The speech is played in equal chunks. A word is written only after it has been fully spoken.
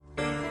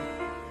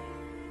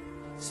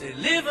Say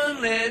live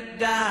and let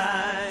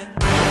die.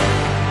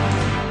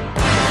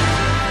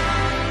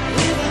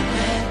 Live and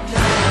let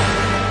die.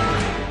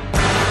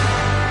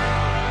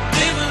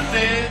 Live and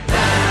let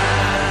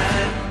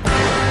die.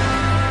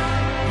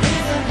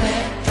 Live and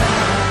let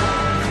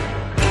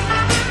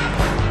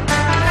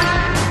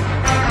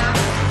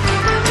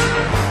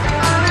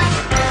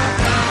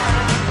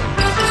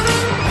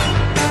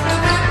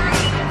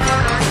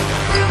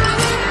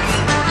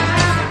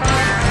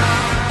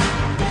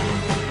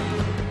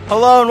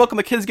Hello and welcome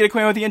to Kids Get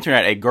Acquainted with the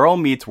Internet, a Girl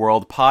Meets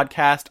World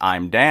podcast.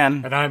 I'm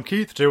Dan. And I'm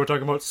Keith. Today we're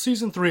talking about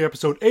Season 3,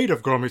 Episode 8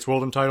 of Girl Meets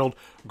World, entitled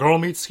Girl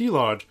Meets Ski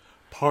Lodge,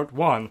 Part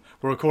 1.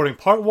 We're recording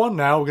Part 1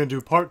 now. We're going to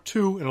do Part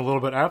 2 in a little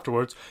bit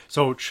afterwards.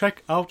 So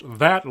check out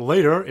that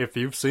later if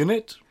you've seen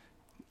it.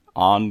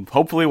 On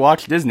hopefully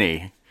watch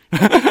Disney.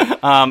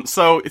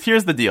 So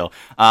here's the deal.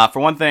 For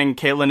one thing,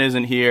 Caitlin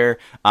isn't here.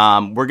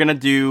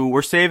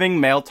 We're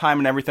saving mail time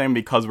and everything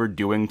because we're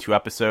doing 2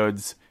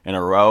 episodes in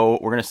a row.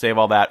 We're going to save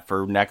all that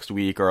for next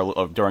week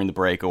or during the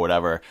break or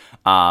whatever.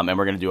 And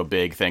we're going to do a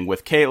big thing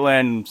with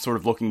Caitlin, sort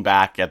of looking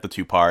back at the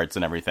 2 parts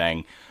and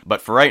everything.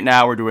 But for right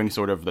now, we're doing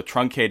sort of the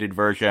truncated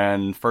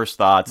version, first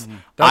thoughts.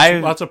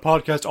 That's a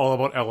podcast all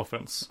about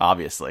elephants.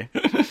 Obviously.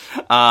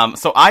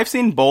 So I've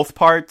seen both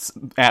parts,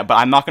 but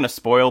I'm not going to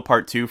spoil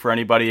part 2 for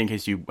anybody in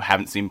case you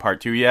haven't seen part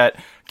 2 yet.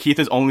 Keith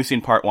has only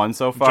seen part 1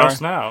 so far.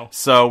 Just now.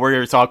 So we're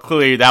going to talk,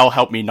 clearly that'll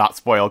help me not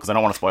spoil because I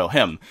don't want to spoil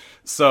him.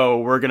 So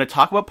we're going to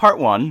talk about part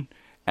 1,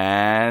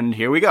 and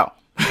here we go.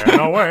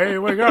 And away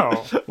we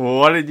go.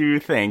 What did you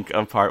think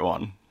of part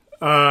 1?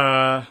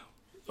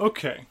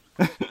 Okay.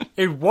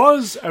 It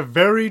was a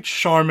very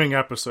charming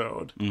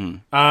episode.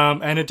 Mm-hmm.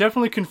 And it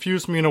definitely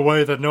confused me in a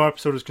way that no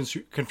episode has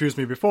confused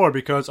me before,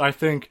 because I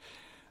think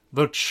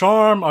the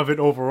charm of it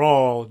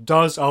overall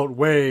does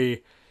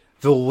outweigh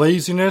the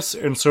laziness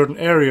in certain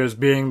areas,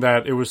 being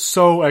that it was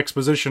so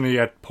exposition-y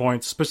at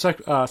points,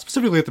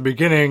 specifically at the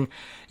beginning.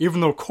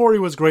 Even though Corey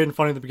was great and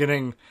funny at the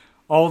beginning,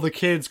 all the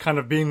kids kind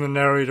of being the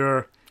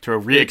narrator. To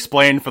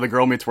re-explain for the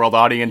Girl Meets World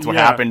audience what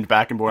happened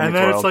back in Boy Meets World.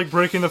 And then it's like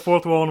breaking the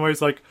fourth wall in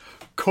ways like,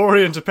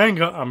 Corey and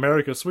Topanga,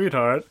 America's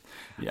sweetheart.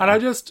 Yeah.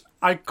 And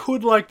I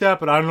could like that,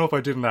 but I don't know if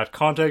I did in that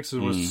context. It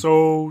was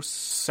so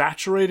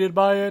saturated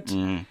by it.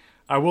 Mm.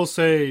 I will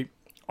say,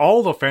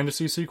 all the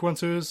fantasy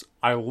sequences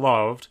I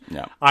loved.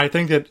 Yeah. I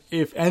think that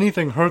if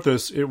anything hurt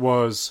this, it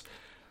was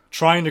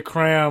trying to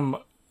cram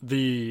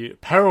the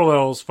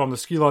parallels from the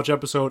Ski Lodge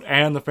episode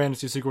and the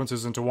fantasy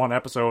sequences into one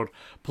episode,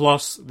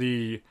 plus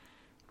the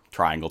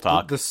triangle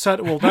talk. The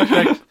set, well,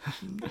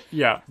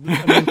 yeah.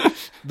 I mean,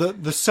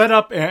 the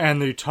setup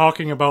and the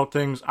talking about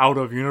things out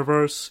of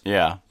universe.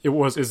 Yeah,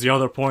 is the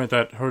other point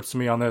that hurts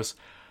me on this.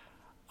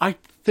 I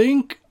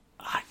think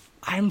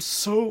I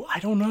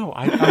don't know.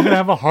 I'm gonna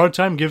have a hard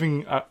time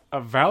giving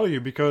a value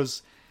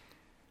because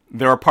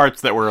there are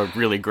parts that were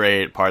really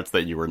great, parts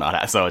that you were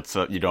not. So it's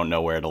you don't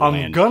know where to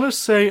land. I'm gonna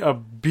say a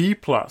B+.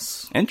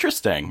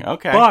 Interesting.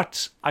 Okay,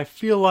 but I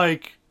feel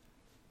like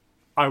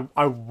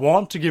I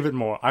want to give it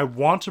more. I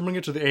want to bring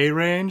it to the A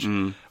range,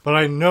 but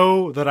I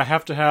know that I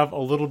have to have a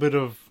little bit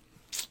of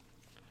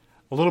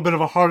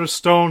a harder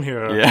stone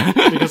here,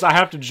 because I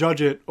have to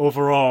judge it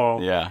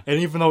overall. Yeah. And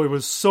even though it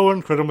was so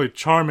incredibly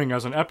charming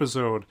as an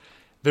episode,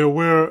 there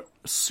were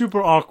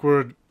super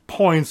awkward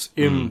points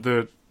in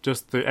the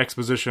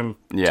exposition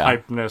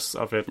typeness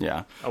of it.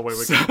 Yeah. Away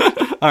we go.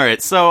 All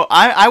right, so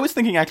I was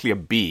thinking actually a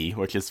B,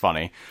 which is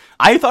funny.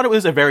 I thought it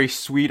was a very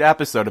sweet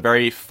episode, a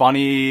very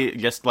funny,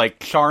 just, like,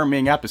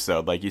 charming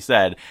episode, like you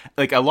said.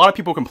 Like, a lot of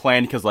people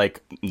complained because,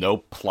 like, no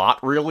plot,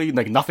 really.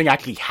 Like, nothing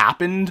actually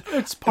happened.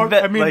 It's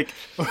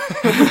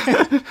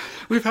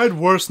we've had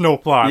worse no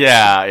plot.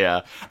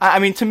 Yeah. I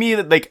mean, to me,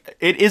 like,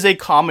 it is a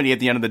comedy at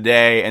the end of the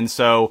day, and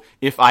so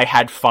if I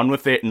had fun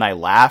with it and I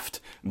laughed,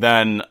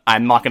 then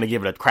I'm not going to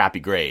give it a crappy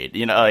grade,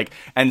 you know, like,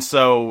 and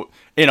so,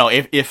 you know,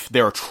 if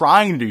they're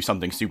trying to do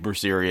something super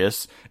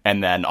serious,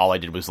 and then all I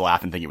did was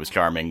laugh and think it was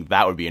charming,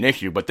 that would be an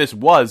issue, but this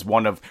was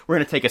one of, we're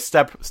going to take a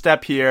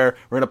step here,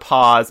 we're going to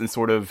pause and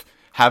sort of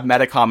have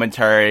meta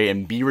commentary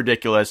and be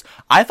ridiculous.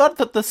 I thought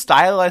that the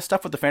stylized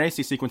stuff with the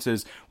fantasy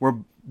sequences were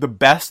the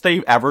best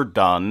they've ever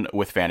done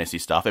with fantasy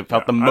stuff. It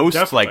felt the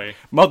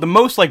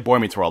most like Boy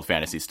Meets World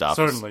fantasy stuff.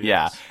 Certainly,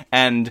 yeah. Yes.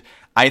 And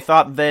I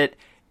thought that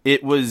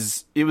it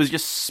was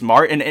just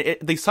smart,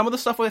 and some of the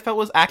stuff I felt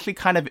was actually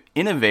kind of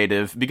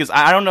innovative, because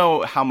I don't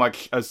know how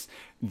much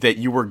that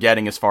you were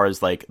getting as far as,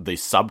 like, the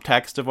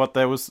subtext of what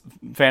those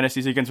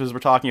fantasy sequences were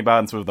talking about,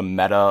 and sort of the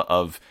meta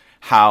of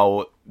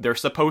how they're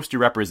supposed to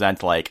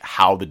represent, like,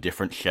 how the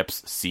different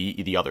ships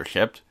see the other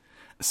ship.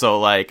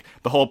 So, like,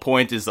 the whole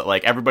point is that,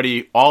 like,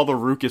 all the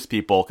Rukus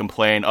people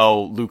complain,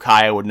 oh,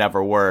 Lukaya would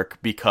never work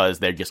because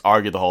they'd just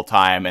argue the whole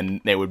time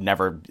and they would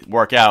never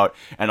work out.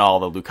 And all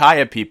the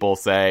Lukaya people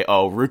say,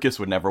 oh, Rukus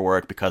would never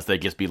work because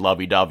they'd just be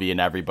lovey-dovey and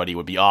everybody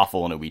would be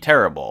awful and it would be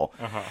terrible.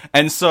 Uh-huh.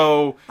 And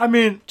so... I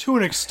mean, to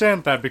an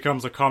extent that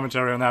becomes a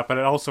commentary on that, but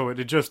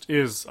it just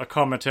is a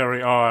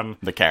commentary on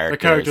the characters.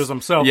 The characters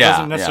themselves. Yeah,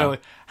 doesn't necessarily...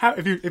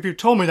 If you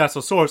told me that's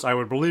the source, I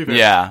would believe it.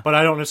 Yeah. But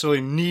I don't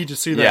necessarily need to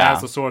see that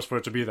as the source for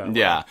it to be that way.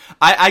 Yeah. Yeah.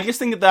 I just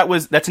think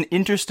that's an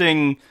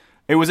interesting...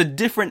 It was a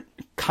different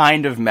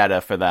kind of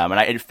meta for them,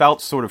 and it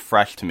felt sort of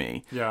fresh to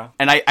me. Yeah.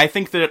 And I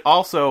think that it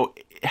also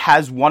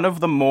has one of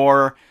the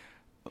more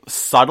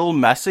subtle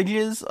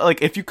messages. Like,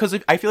 because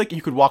I feel like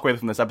you could walk away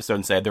from this episode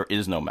and say there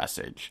is no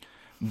message.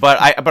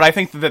 But I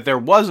think that there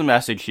was a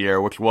message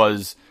here, which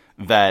was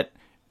that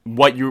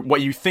what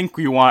you think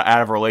you want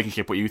out of a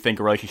relationship, what you think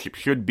a relationship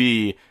should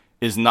be,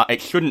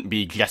 it shouldn't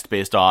be just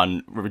based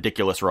on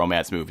ridiculous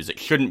romance movies. It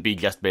shouldn't be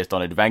just based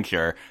on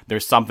adventure.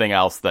 There's something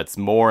else that's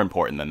more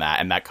important than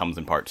that, and that comes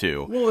in part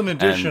 2. Well, in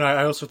addition,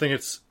 I also think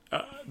it's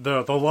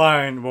the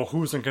line, well,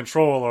 who's in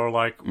control, or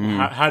like,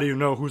 how do you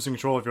know who's in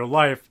control of your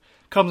life,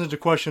 comes into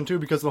question too,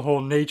 because of the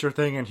whole nature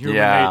thing and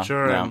human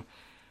nature.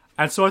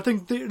 And so I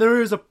think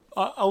there is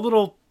a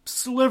little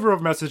sliver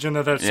of message in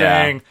there that's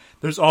saying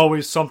there's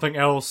always something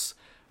else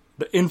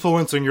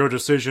influencing your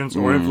decisions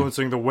or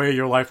influencing the way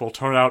your life will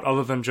turn out,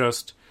 other than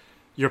just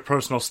your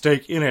personal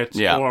stake in it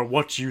or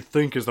what you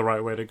think is the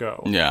right way to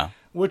go. Yeah.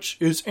 Which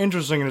is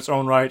interesting in its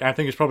own right. I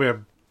think it's probably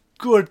a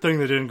good thing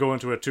they didn't go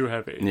into it too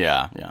heavy.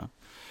 Yeah, yeah.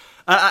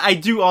 I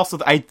also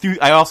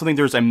think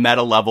there's a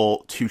meta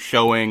level to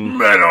showing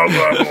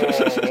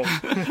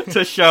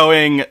to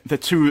showing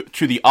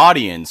to the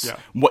audience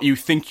what you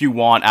think you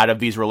want out of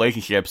these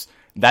relationships.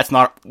 That's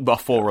not a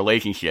full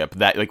relationship.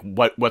 That, like,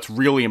 what's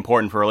really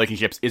important for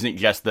relationships isn't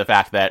just the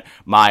fact that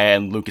Maya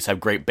and Lucas have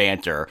great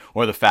banter,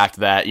 or the fact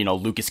that,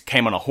 Lucas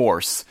came on a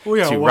horse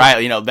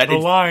Riley. The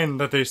line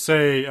that they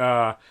say,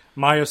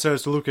 Maya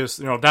says to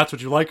Lucas, that's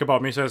what you like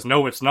about me. He says,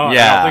 no, it's not.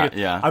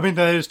 I think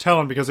that is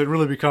telling, because it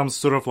really becomes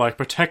sort of like,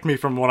 protect me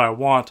from what I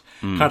want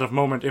kind of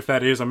moment, if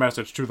that is a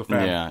message to the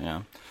fan.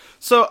 Yeah.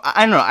 So,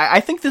 I don't know. I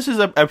think this is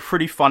a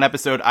pretty fun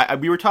episode.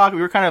 We were kind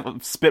of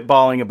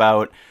spitballing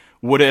about,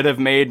 would it have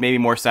made maybe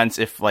more sense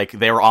if, like,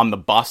 they were on the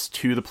bus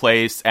to the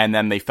place and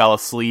then they fell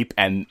asleep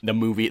and the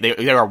movie, they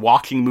were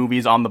watching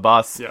movies on the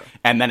bus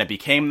and then it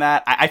became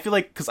that? I feel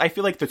like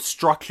the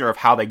structure of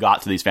how they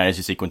got to these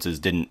fantasy sequences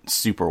didn't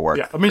super work.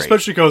 Yeah, I mean,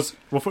 especially because,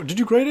 did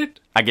you grade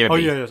it? I gave it a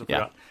B. I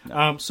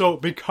forgot. So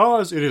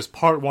because it is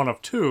part 1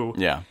 of 2.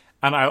 Yeah.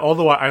 And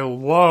although I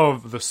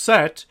love the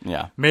set,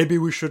 yeah, maybe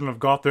we shouldn't have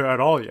got there at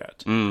all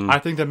yet. I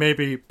think that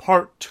maybe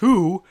part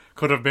 2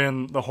 could have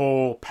been the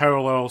whole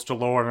parallels to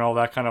lore and all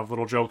that kind of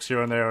little jokes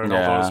here and there and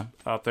all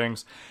those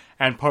things.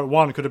 And part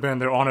 1 could have been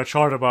they're on a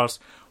charter bus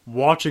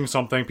watching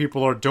something,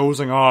 people are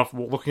dozing off,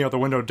 looking out the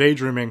window,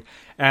 daydreaming,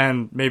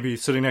 and maybe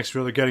sitting next to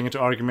each other, getting into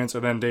arguments,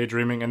 and then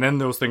daydreaming, and then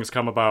those things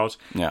come about.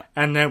 Yeah.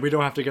 And then we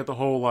don't have to get the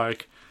whole,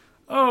 like,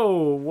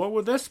 oh, what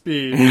would this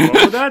be? What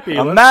would that be?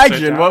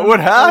 Imagine what would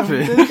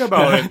happen. Think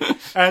about it.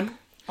 And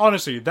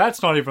honestly,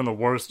 that's not even the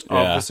worst of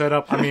the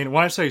setup. I mean,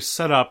 when I say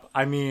setup,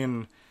 I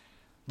mean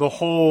the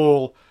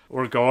whole,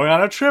 we're going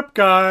on a trip,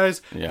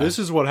 guys. Yeah. This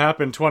is what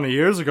happened 20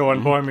 years ago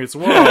in Boy Meets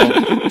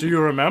World. Do you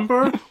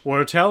remember?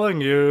 We're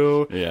telling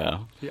you. Yeah.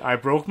 I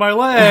broke my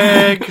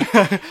leg.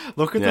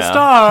 Look at the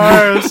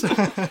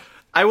stars.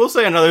 I will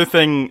say another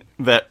thing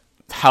that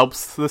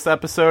helps this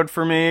episode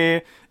for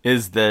me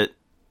is that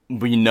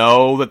we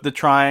know that the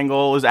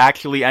triangle is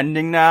actually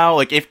ending now.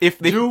 Like, if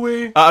they... Do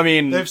we? I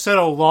mean... They've said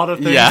a lot of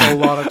things a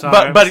lot of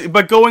times.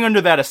 But going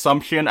under that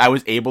assumption, I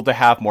was able to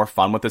have more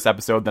fun with this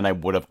episode than I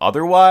would have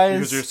otherwise.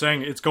 Because you're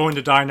saying it's going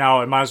to die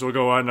now, it might as well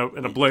go in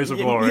a blaze of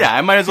glory. Yeah,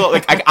 I might as well...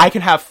 Like, I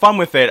can have fun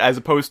with it, as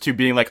opposed to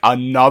being, like,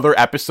 another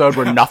episode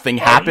where nothing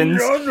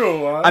happens.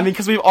 I mean,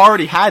 because we've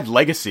already had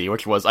Legacy,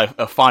 which was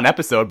a fun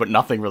episode, but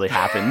nothing really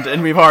happened.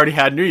 And we've already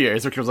had New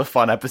Year's, which was a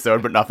fun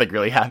episode, but nothing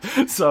really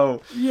happened.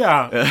 So...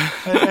 Yeah.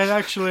 And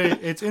actually,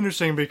 it's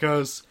interesting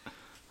because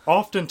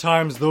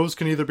oftentimes those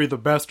can either be the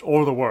best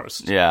or the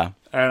worst. Yeah.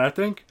 And I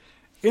think,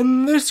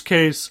 in this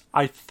case,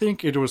 I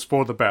think it was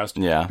for the best.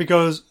 Yeah.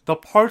 Because the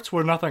parts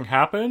where nothing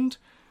happened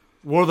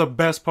were the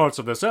best parts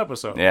of this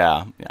episode.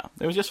 Yeah.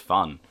 It was just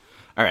fun.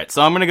 All right,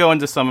 so I'm going to go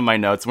into some of my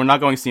notes. We're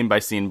not going scene by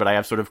scene, but I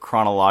have sort of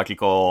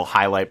chronological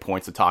highlight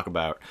points to talk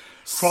about.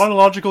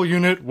 Chronological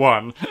unit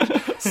 1.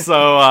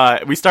 So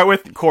we start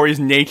with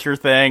Corey's nature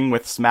thing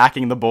with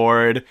smacking the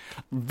board.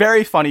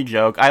 Very funny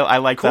joke. I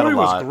like that a lot. Corey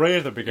was great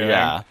at the beginning.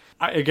 Yeah.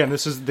 Again,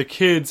 this is the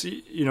kids.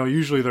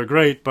 Usually they're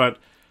great, but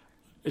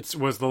it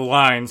was the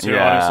lines here.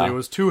 Honestly, it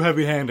was too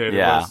heavy-handed.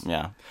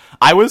 Yeah.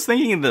 I was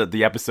thinking that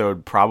the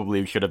episode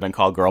probably should have been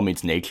called Girl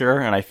Meets Nature,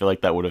 and I feel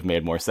like that would have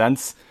made more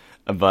sense.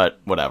 But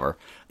whatever.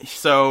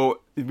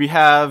 So we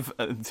have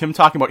him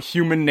talking about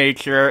human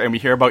nature, and we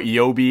hear about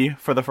Yobi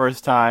for the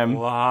first time.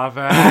 Love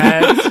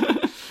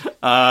it.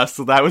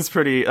 So that was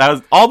pretty. That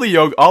was all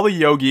the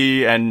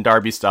Yogi and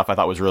Darby stuff. I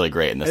thought was really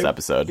great in this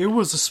episode. It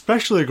was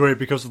especially great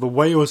because of the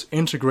way it was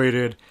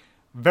integrated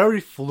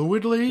very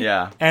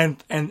fluidly,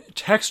 and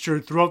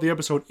textured throughout the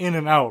episode, in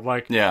and out.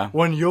 Like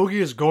when Yogi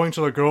is going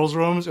to the girls'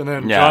 rooms, and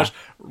then Josh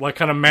like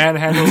kind of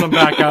manhandles him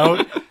back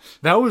out.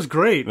 That was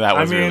great. That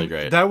was really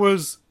great. That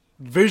was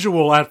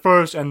visual at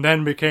first, and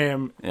then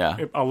became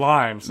a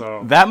line.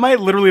 So that might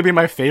literally be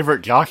my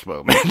favorite Josh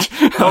moment.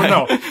 Oh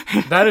no,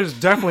 that is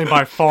definitely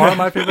by far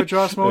my favorite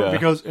Josh moment,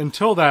 because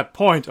until that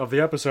point of the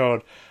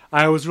episode,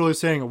 I was really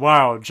saying,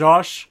 wow,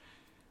 Josh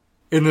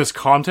in this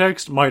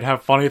context, might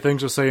have funny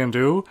things to say and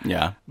do.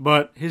 Yeah.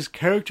 But his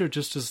character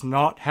just does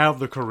not have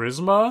the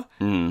charisma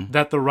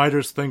that the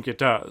writers think it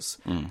does.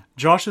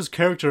 Josh's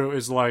character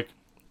is like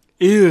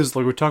we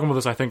were talking about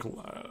this, I think,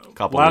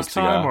 Couple last weeks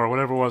time ago. or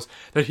whatever it was,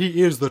 that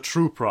he is the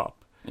true prop.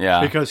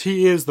 Yeah. Because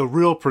he is the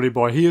real pretty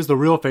boy. He is the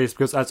real Face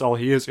because that's all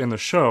he is in the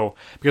show.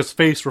 Because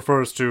Face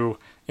refers to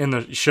in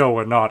the show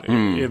and not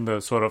in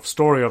the sort of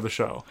story of the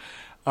show.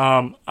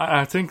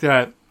 I think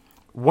that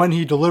when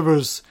he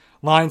delivers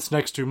lines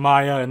next to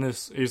Maya and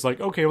this, he's like,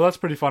 okay, well, that's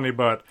pretty funny,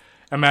 but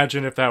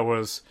imagine if that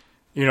was,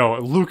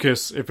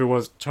 Lucas, if it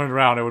was turned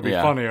around, it would be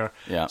funnier.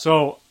 Yeah.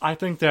 So I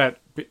think that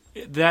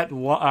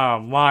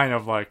line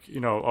of like,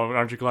 oh,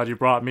 aren't you glad you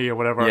brought me or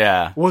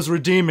whatever, was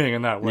redeeming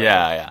in that way.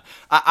 Yeah.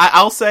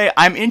 I'll say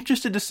I'm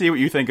interested to see what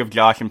you think of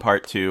Josh in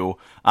part 2.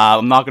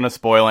 I'm not going to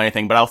spoil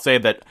anything, but I'll say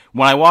that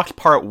when I watched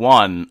part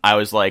 1, I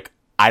was like,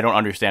 I don't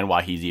understand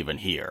why he's even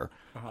here.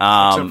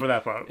 Except for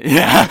that part.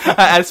 Yeah.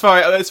 as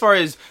far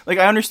as like,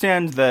 I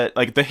understand that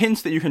like the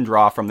hints that you can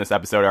draw from this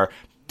episode are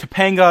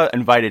Topanga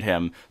invited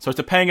him, so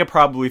Topanga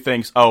probably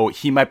thinks, oh,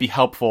 he might be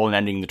helpful in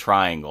ending the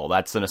triangle.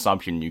 That's an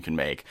assumption you can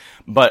make.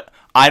 But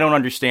I don't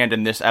understand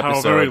in this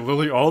episode. How very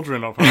Lily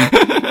Aldrin of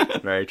her.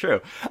 Very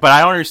true.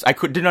 But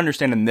didn't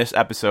understand in this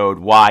episode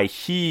why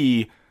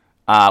he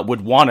would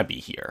want to be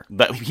here.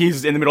 But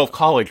he's in the middle of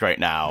college right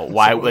now.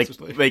 Why?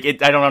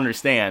 I don't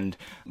understand.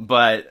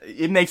 But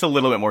it makes a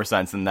little bit more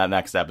sense in that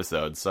next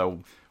episode. So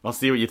we'll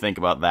see what you think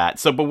about that.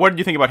 So, but what did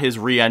you think about his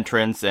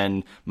re-entrance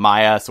and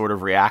Maya sort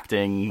of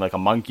reacting like a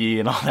monkey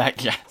and all that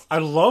jazz? I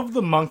love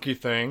the monkey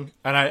thing,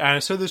 and I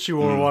said this to you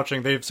when we were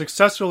watching. They've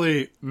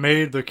successfully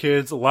made the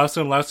kids less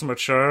and less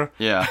mature.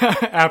 Yeah.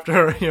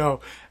 After,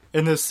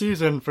 in this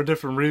season for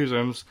different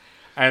reasons,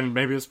 and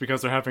maybe it's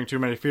because they're having too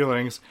many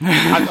feelings.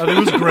 It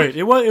was great.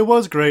 It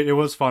was great. It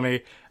was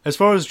funny. As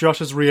far as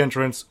Josh's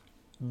re-entrance,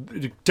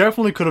 it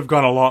definitely could have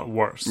gone a lot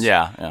worse.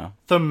 Yeah.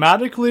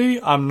 Thematically,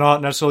 I'm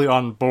not necessarily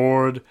on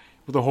board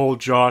with the whole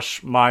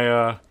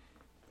Josh-Maya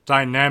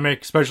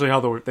dynamic, especially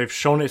how they've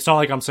shown it. It's not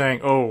like I'm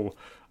saying, oh,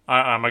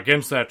 I'm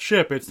against that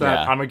ship. It's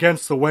that I'm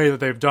against the way that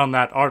they've done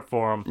that art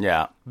form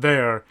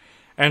there.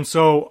 And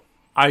so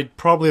I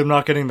probably am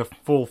not getting the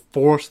full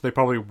force they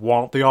probably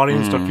want the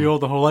audience to feel.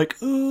 The whole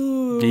like,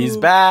 ooh. He's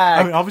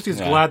back. I mean, obviously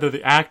he's glad that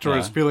the actor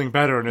is feeling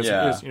better and is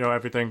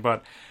everything,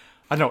 but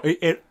I don't know.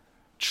 It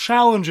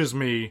challenges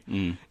me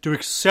to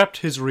accept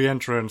his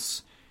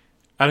re-entrance.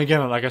 And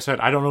again, like I said,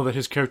 I don't know that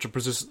his character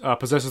possesses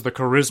the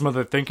charisma that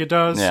I think it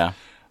does. Yeah.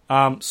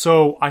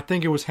 So I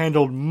think it was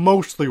handled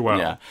mostly well.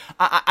 Yeah.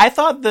 I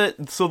thought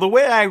so the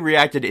way I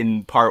reacted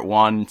in part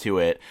 1 to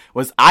it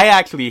was I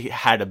actually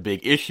had a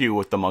big issue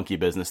with the monkey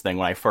business thing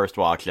when I first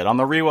watched it. On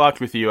the rewatch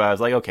with you, I was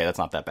like, okay, that's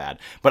not that bad.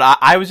 But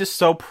I was just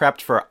so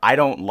prepped for, I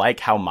don't like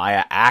how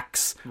Maya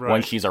acts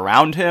when she's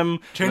around him.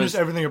 Changes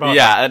everything about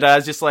her. And I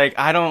was just like,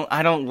 I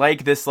don't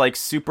like this like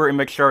super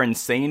immature,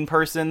 insane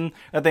person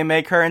that they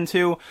make her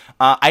into.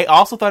 I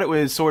also thought it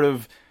was sort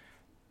of,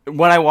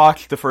 when I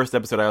watched the first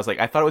episode, I was like,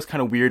 I thought it was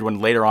kind of weird when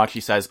later on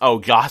she says, oh,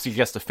 Josh is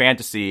just a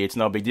fantasy, it's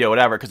no big deal,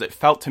 whatever, because it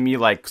felt to me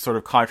like sort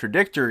of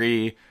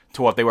contradictory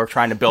to what they were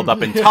trying to build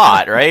up in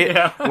Todd,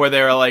 right? Where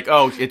they were like,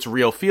 oh, it's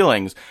real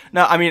feelings.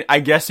 Now, I mean, I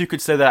guess you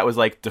could say that was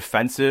like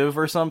defensive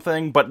or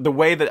something, but the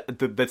way that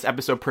this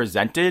episode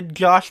presented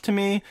Josh to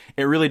me,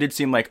 it really did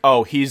seem like,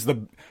 oh, he's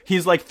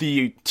like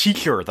the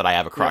teacher that I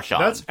have a crush on.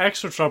 That's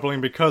extra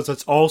troubling because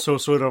that's also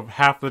sort of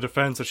half the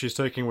defense that she's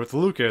taking with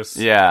Lucas.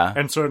 Yeah.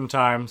 And certain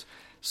times.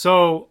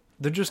 So,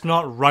 they're just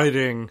not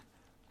writing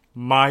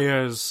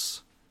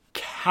Maya's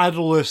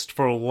catalyst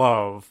for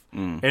love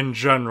in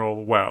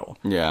general well.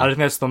 Yeah. I think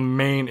that's the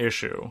main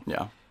issue.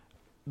 Yeah.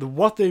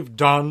 What they've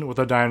done with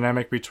the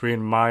dynamic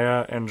between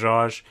Maya and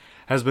Josh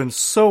has been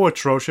so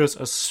atrocious,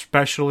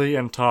 especially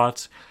in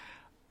Tots.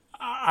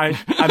 I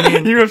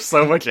mean... You have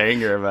so much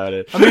anger about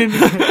it. I mean,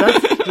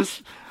 that's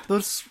just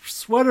the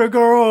sweater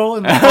girl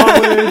in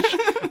college.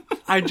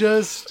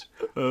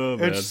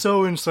 It's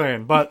so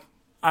insane. But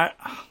I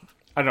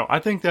don't know. I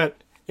think that,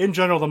 in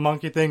general, the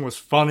monkey thing was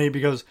funny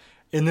because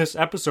in this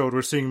episode,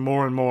 we're seeing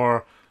more and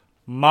more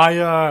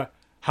Maya,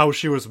 how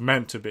she was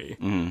meant to be.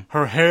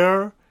 Her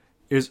hair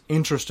is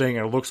interesting,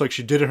 and it looks like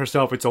she did it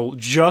herself. It's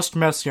just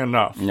messy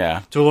enough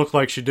to look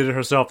like she did it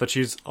herself, that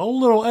she's a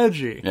little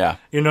edgy. Yeah.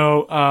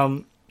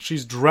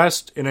 She's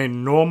dressed in a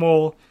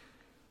normal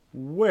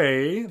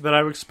way that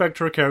I would expect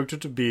her character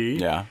to be.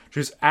 Yeah.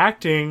 She's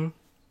acting,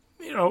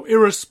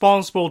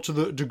 irresponsible to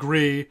the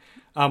degree.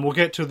 We'll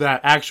get to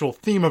that actual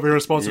theme of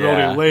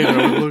irresponsibility later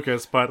with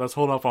Lucas, but let's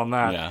hold off on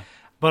that. Yeah.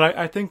 But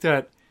I think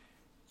that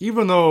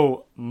even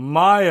though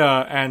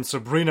Maya and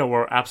Sabrina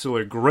were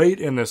absolutely great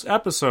in this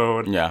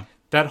episode,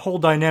 that whole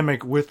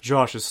dynamic with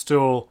Josh is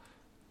still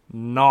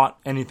not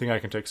anything I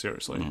can take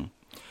seriously.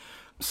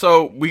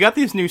 So, we got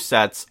these new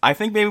sets. I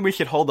think maybe we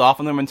should hold off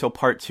on them until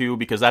part 2,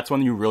 because that's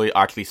when you really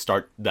actually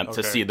start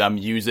to see them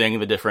using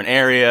the different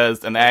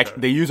areas, and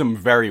they use them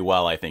very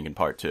well, I think, in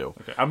part 2.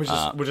 Okay.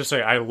 we'll just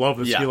say I love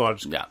the Ski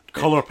Lodge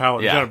color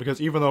palette in general, because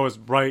even though it's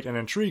bright and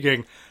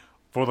intriguing,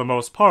 for the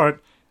most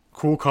part,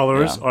 cool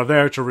colors are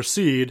there to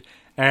recede,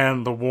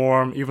 and the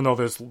warm, even though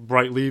there's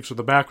bright leaves for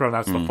the background,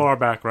 that's the far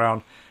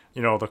background.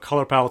 You know, the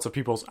color palettes of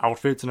people's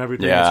outfits and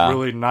everything is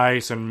really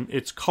nice, and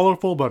it's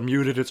colorful but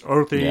muted. It's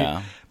earthy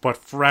but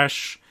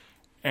fresh,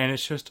 and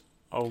it's just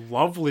a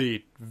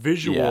lovely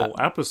visual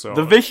episode.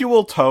 The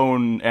visual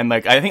tone, and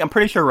like I'm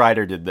pretty sure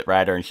Ryder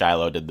and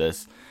Shiloh did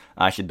this.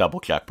 I should double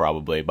check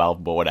probably,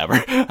 but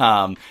whatever.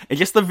 It's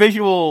just the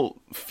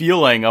visual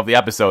feeling of the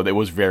episode. It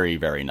was very,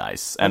 very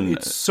nice, and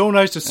it's so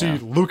nice to see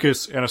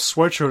Lucas in a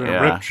sweatshirt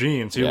and ripped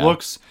jeans. He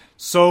looks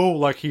so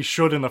like he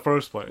should in the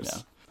first place.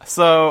 Yeah.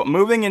 So,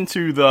 moving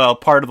into the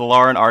part of the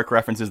Lauren arc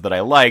references that I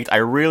liked, I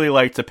really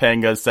liked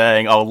Topanga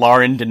saying, oh,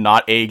 Lauren did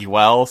not age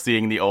well,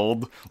 seeing the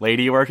old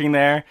lady working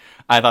there.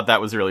 I thought that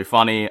was really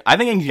funny. I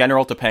think in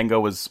general,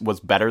 Topanga was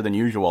better than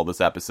usual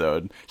this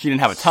episode. She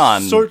didn't have a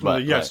ton.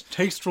 Certainly, yes.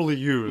 Tastefully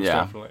used,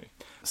 definitely.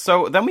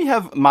 So then we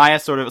have Maya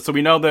so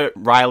we know that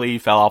Riley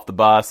fell off the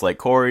bus like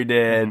Corey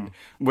did,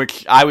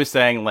 which I was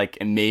saying like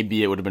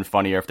maybe it would have been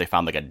funnier if they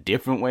found like a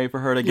different way for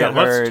her to get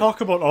hurt. Let's talk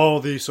about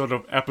all the sort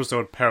of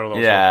episode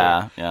parallels.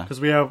 Yeah.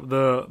 Because we have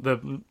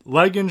the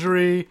leg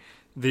injury,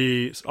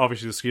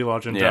 obviously the ski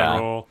lodge in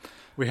general.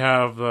 We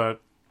have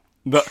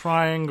the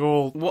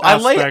triangle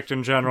aspect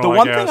in general. The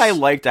one thing I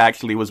liked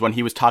actually was when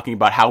he was talking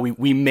about how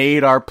we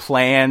made our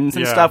plans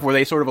and stuff, where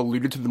they sort of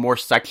alluded to the more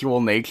sexual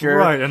nature,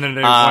 right? And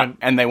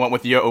then they went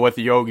with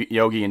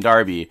Yogi and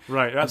Darby,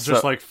 right? That's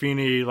just like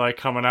Feeney like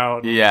coming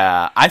out.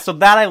 So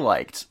that I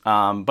liked,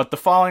 but the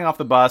falling off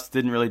the bus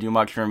didn't really do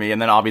much for me. And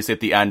then obviously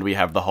at the end we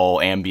have the whole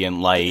ambient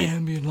light. The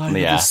ambient light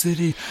of the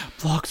city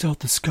blocks out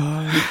the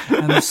sky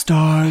and the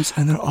stars,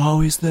 and they're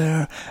always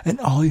there. And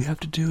all you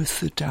have to do is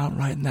sit down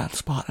right in that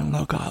spot and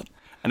look up.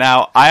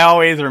 Now, I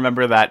always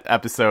remember that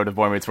episode of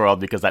Boy Meets World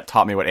because that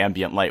taught me what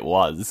ambient light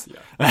was. Yeah.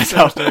 That's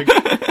interesting.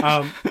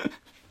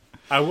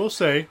 I will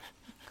say,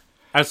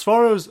 as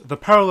far as the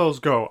parallels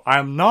go,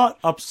 I'm not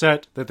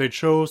upset that they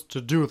chose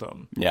to do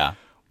them. Yeah.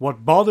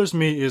 What bothers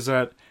me is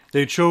that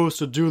they chose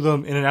to do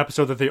them in an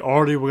episode that they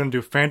already were going to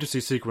do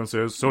fantasy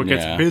sequences, so it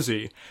gets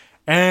busy.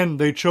 And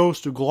they chose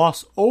to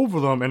gloss over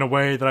them in a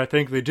way that I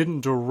think they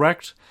didn't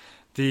direct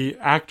the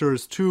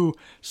actors to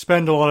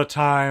spend a lot of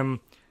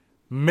time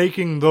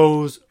making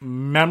those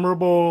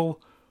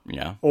memorable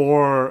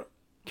or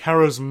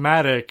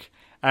charismatic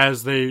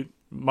as they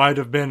might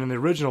have been in the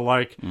original.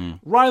 Like,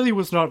 Riley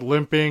was not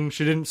limping.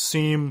 She didn't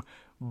seem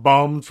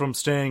bummed from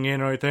staying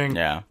in or anything.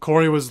 Yeah.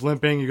 Corey was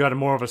limping. You got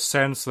more of a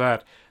sense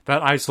that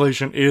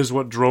isolation is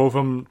what drove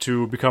him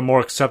to become more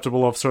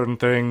acceptable of certain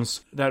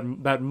things.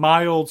 That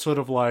mild sort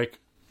of like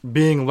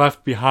being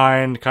left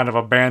behind, kind of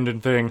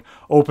abandoned thing,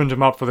 opened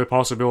him up for the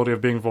possibility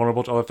of being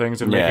vulnerable to other things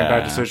and making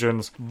bad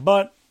decisions.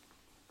 But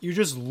you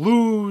just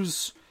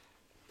lose.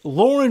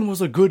 Lauren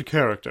was a good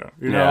character,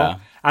 you know?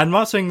 I'm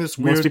not saying this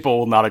weird... Most people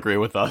will not agree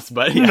with us,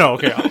 but... No,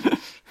 okay.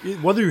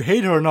 Whether you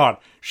hate her or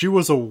not, she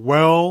was a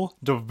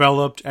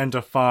well-developed and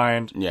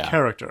defined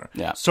character.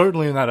 Yeah.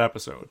 Certainly in that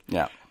episode.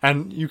 Yeah.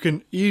 And you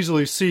can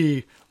easily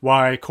see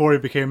why Corey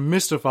became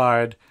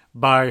mystified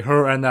by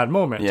her in that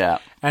moment. Yeah.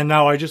 And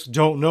now I just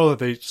don't know that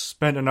they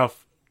spent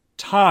enough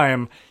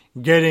time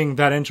getting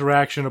that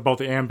interaction about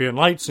the ambient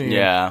light scene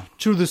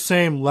to the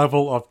same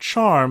level of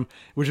charm,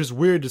 which is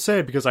weird to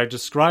say because I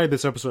described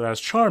this episode as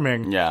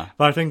charming. Yeah.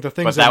 But I think the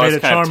things that made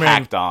it charming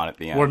tacked on at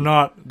the end. were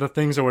not the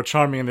things that were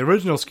charming in the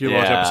original Ski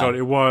Lodge episode.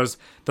 It was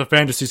the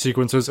fantasy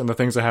sequences and the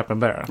things that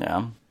happened there.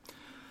 Yeah.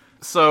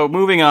 So,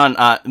 moving on,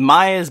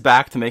 Maya is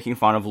back to making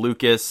fun of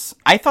Lucas.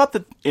 I thought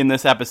that in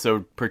this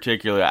episode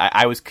particularly,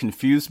 I was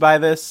confused by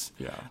this.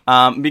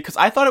 Yeah. Because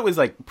I thought it was,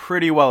 like,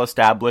 pretty well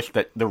established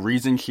that the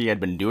reason she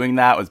had been doing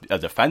that was a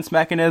defense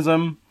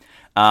mechanism.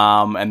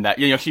 And that,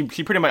 you know, she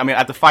pretty much, I mean,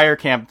 at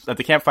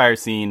the campfire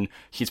scene,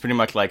 she's pretty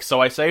much like,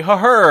 so I say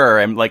her,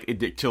 and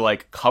like, to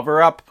like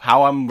cover up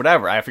how I'm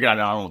whatever. I forget, I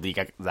don't know what the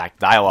exact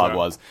dialogue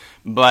was.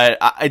 But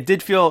I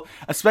did feel,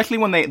 especially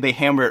when they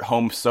hammer it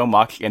home so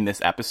much in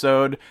this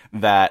episode,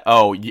 that,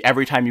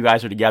 every time you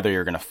guys are together,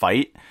 you're gonna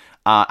fight.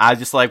 I was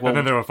just like, well... And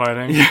then they were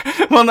fighting?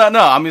 Well, no,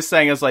 I'm just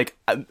saying it's like,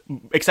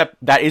 except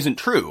that isn't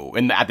true.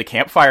 At the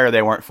campfire,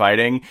 they weren't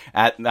fighting.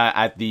 At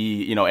the,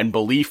 you know, in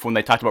Belief, when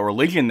they talked about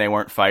religion, they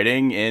weren't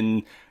fighting.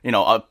 In, you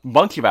know, a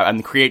bunch of,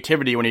 and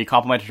creativity, when he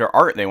complimented her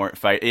art, they weren't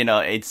fighting. You know,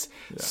 it's,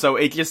 so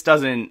it just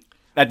doesn't,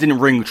 that didn't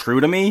ring true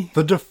to me.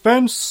 The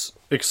defense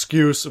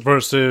excuse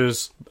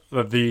versus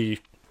the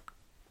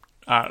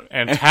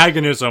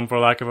antagonism, for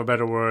lack of a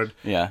better word,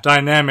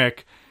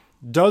 dynamic,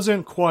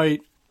 doesn't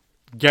quite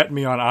get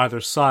me on either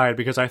side,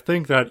 because I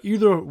think that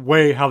either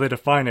way how they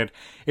define it,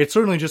 it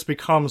certainly just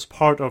becomes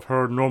part of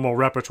her normal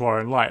repertoire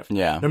in life.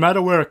 Yeah. No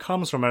matter where it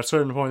comes from, at a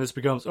certain point this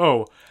becomes,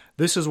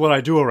 this is what I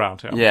do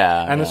around him.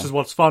 Yeah. And this is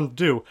what's fun to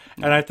do.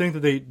 And I think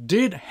that they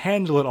did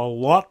handle it a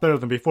lot better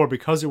than before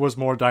because it was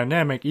more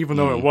dynamic, even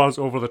though it was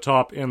over the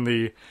top in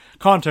the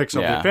context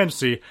of the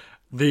fantasy.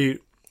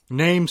 The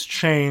names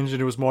changed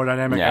and it was more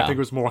dynamic. I think it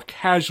was more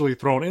casually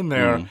thrown in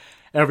there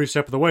every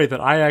step of the way that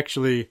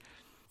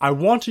I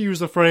want to use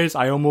the phrase,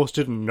 I almost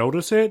didn't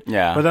notice it,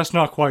 but that's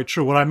not quite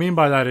true. What I mean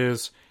by that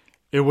is,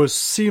 it was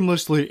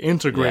seamlessly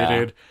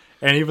integrated.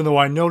 And even though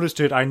I noticed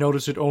it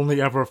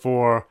only ever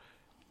for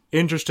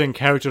interesting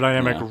character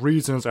dynamic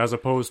reasons, as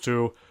opposed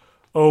to,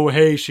 oh,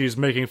 hey, she's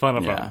making fun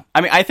of him.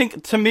 I mean, I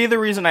think, to me, the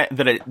reason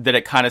that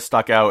it kind of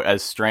stuck out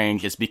as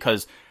strange is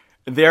because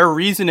their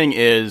reasoning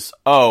is,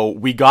 oh,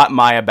 we got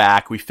Maya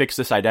back, we fixed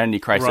this identity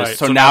crisis, Right,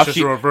 so so now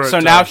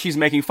now she's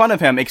making fun of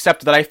him,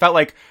 except that I felt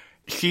like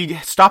she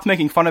stopped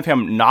making fun of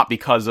him not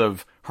because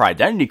of her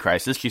identity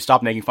crisis, she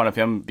stopped making fun of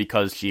him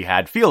because she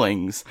had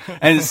feelings.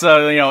 And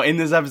so, in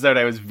this episode,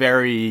 I was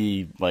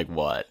very, like,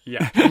 what?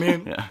 Yeah, I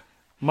mean,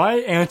 my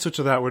answer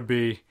to that would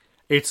be,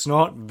 it's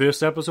not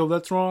this episode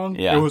that's wrong,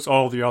 Yeah. it was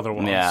all the other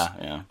ones.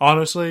 Yeah.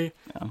 Honestly,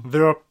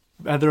 there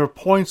are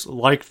points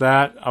like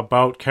that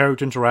about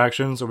character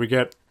interactions that we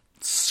get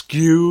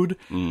skewed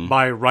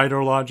by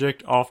writer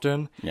logic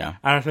often. Yeah.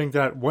 And I think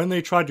that when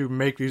they try to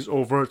make these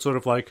overt sort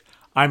of like,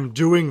 I'm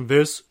doing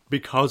this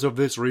because of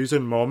this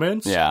reason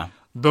moments, Yeah.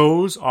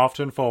 those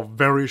often fall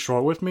very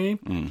short with me.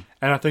 And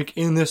I think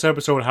in this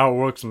episode, how it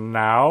works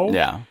now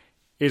Yeah.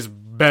 is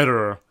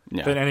better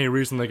Yeah. than any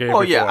reason they gave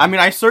Well, before. yeah, I mean,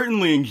 I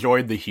certainly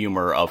enjoyed the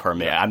humor of her,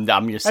 man.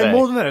 I'm just saying. And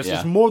more than that,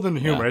 it's more than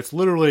humor. Yeah. It's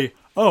literally,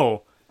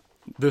 oh,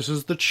 this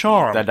is the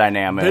charm. The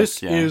dynamic,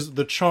 This yeah. is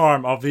the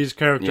charm of these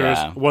characters,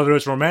 Yeah. whether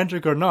it's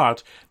romantic or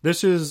not.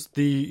 This is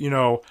the,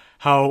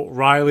 how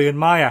Riley and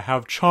Maya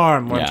have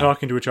charm when Yeah.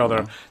 talking to each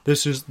other.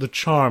 This is the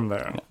charm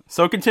there.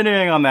 So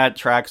continuing on that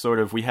track, sort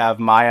of, we have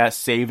Maya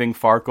saving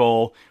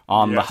Farkle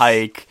on the Yes.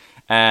 hike,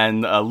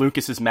 and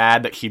Lucas is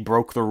mad that she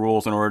broke the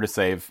rules in order to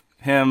save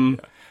him.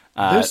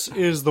 This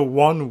is the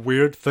one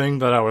weird thing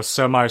that I was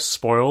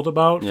semi-spoiled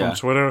about Yeah. from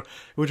Twitter,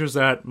 which is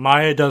that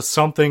Maya does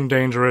something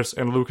dangerous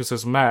and Lucas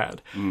is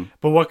mad.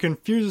 But what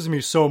confuses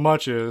me so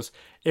much is,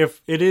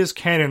 if it is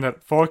canon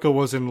that Farkle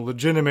was in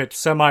legitimate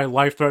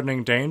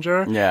semi-life-threatening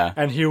danger, Yeah.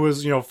 and he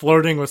was,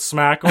 flirting with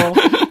Smackle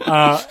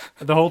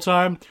the whole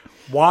time,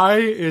 why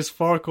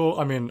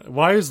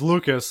is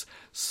Lucas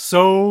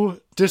so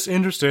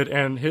disinterested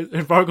in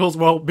Farkle's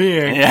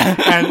well-being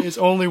and is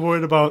only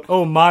worried about,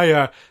 oh,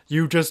 Maya,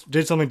 you just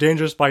did something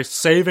dangerous by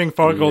saving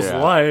Farkle's Yeah.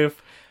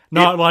 life,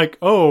 not like,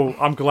 oh,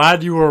 I'm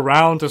glad you were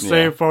around to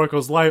save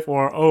Farkle's life,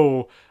 or,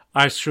 oh,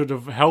 I should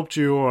have helped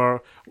you,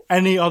 or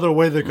any other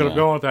way they could have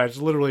gone with that. It's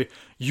literally,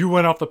 you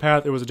went off the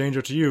path, it was a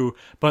danger to you,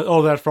 but,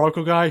 oh, that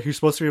Farkle guy who's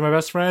supposed to be my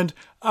best friend,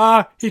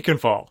 he can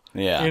fall.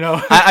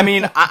 Yeah. I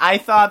mean, I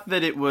thought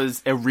that it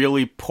was a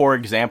really poor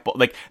example.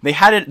 Like,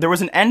 there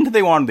was an end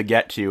they wanted to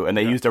get to, and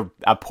they used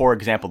a poor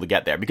example to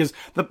get there. Because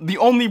the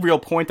only real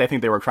point I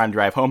think they were trying to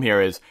drive home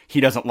here is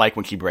he doesn't like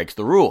when she breaks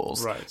the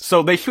rules. Right.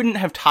 So they shouldn't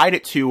have tied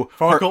it to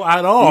Farkle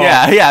at all.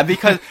 Yeah,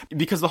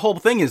 because the whole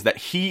thing is that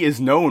he is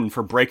known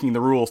for breaking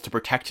the rules to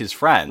protect his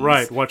friends.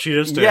 Right, what she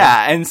just did.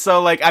 Yeah, and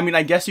so, like, I mean,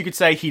 I guess you could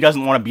say he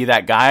doesn't want to be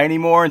that guy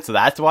anymore, and so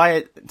that's why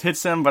it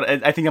hits him, but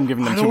I think I'm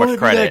giving them I too don't much want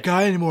to be credit. that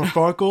guy anymore,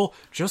 Farkle.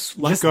 Just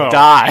let Just go.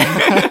 die.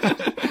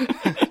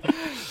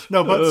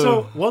 No, but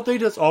so what they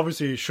just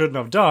obviously shouldn't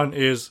have done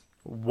is,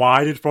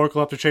 why did Farkle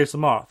have to chase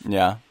them off?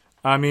 Yeah.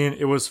 I mean,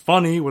 it was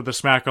funny with the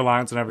Smack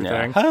Alliance and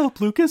everything. Help,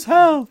 Lucas,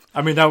 help!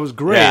 I mean, that was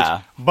great,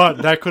 Yeah. but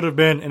that could have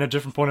been in a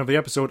different point of the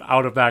episode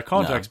out of that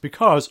context,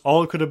 because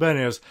all it could have been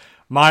is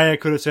Maya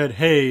could have said,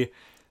 hey,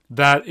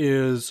 that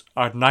is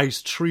a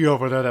nice tree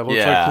over there that looks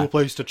like Yeah. a cool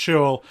place to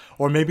chill,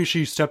 or maybe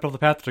she stepped off the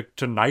path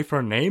to knife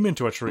her name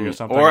into a tree or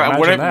something. Or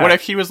Imagine that. what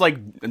if she was like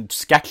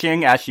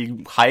sketching as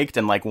she hiked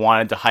and like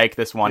wanted to hike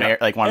this one area,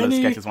 like wanted to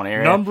sketch this one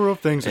area? Number of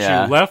things that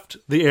Yeah. she left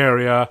the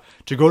area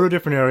to go to a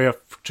different area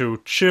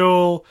to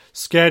chill,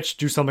 sketch,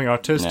 do something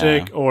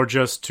artistic, Yeah. or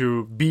just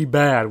to be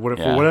bad, for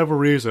Yeah. whatever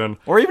reason.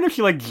 Or even if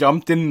she like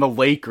jumped in the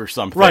lake or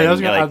something. Right,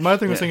 my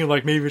thing was yeah. thinking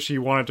like maybe she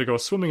wanted to go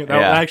swimming. That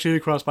Yeah. actually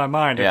crossed my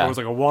mind if Yeah. it was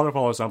like a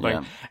waterfall or something,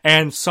 Yeah.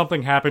 and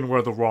something happened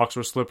where the rocks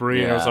were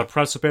slippery and it was Yeah. a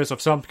precipice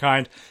of some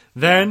kind.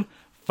 Then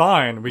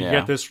fine, we Yeah.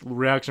 get this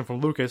reaction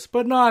from Lucas,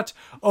 but not,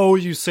 oh,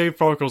 you saved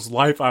Farkle's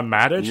life, I'm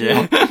mad at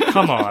you.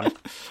 Come on.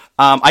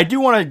 I do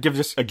want to give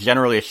just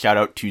generally a shout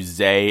out to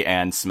Zay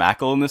and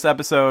Smackle in this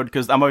episode,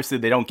 because obviously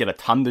they don't get a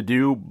ton to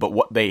do, but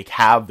what they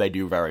have, they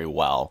do very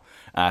well.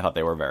 And I thought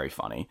they were very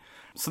funny.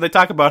 So they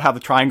talk about how the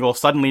triangle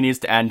suddenly needs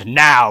to end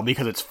now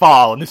because it's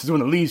fall and this is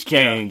when the leaves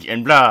change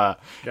and blah.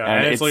 Yeah,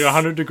 and it's like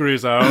 100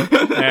 degrees out,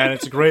 and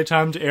it's a great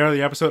time to air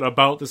the episode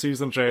about the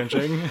season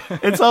changing.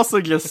 It's also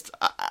just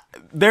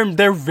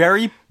they're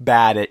very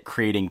bad at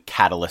creating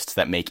catalysts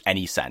that make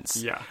any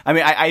sense. Yeah. I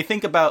mean, I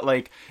think about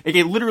like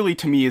it literally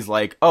to me is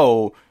like,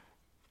 oh,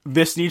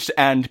 this needs to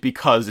end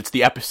because it's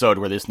the episode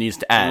where this needs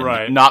to end,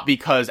 Right. not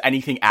because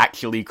anything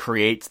actually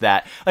creates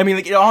that. I mean,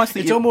 like, it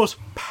honestly, It's almost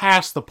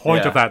past the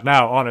point Yeah. of that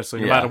now, honestly,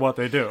 no Yeah. matter what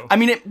they do. I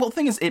mean, the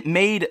thing is, it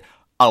made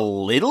a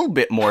little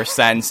bit more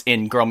sense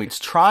in Girl Meets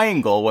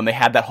Triangle when they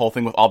had that whole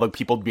thing with all the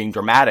people being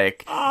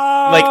dramatic.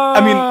 Like,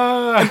 I mean,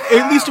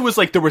 at least it was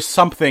like there was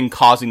something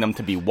causing them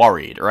to be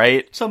worried,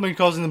 right? Something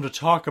causing them to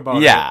talk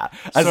about Yeah,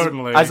 it.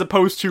 Certainly. As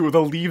opposed to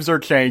the leaves are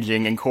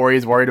changing and Corey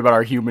is worried about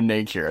our human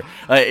nature.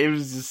 It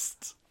was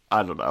just,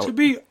 I don't know. To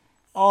be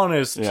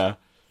honest, Yeah.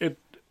 it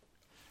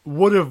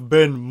would have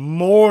been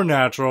more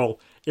natural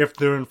if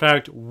there in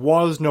fact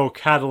was no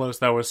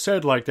catalyst that was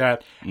said like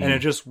that, and it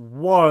just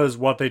was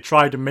what they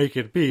tried to make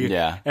it be,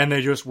 Yeah. and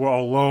they just were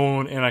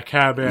alone in a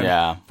cabin,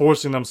 Yeah.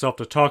 forcing themselves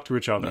to talk to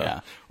each other. Yeah.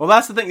 Well,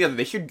 that's the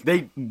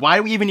thing. Why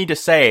do we even need to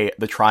say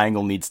the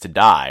triangle needs to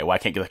die? Why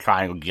can't the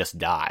triangle just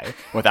die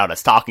without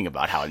us talking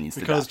about how it needs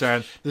Because, to die?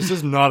 Dan, this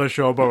is not a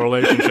show about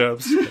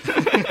relationships.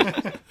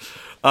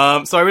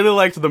 So I really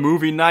liked the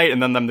movie night,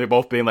 and then them they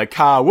both being like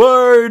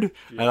coward.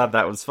 I thought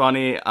that was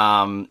funny.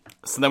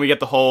 So then we get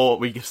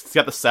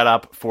the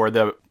setup for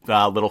the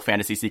little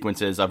fantasy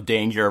sequences of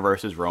danger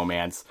versus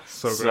romance.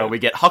 So So great. we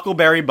get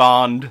Huckleberry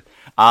Bond.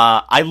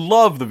 I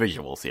love the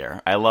visuals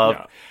here.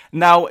 Yeah.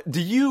 Now,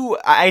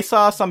 I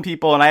saw some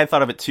people, and I had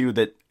thought of it too,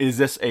 that is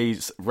this a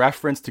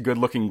reference to Good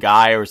Looking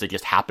Guy, or is it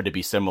just happen to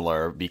be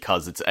similar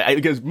because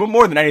because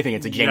more than anything,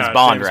 it's a James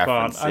Bond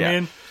reference. I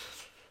mean,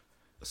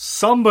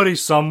 somebody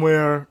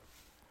somewhere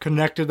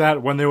connected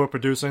that when they were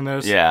producing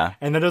this. Yeah.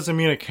 And that doesn't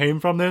mean it came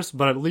from this,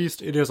 but at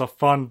least it is a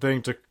fun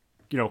thing to,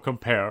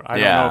 compare. I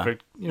Yeah. don't know if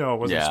it,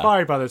 was Yeah.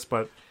 inspired by this,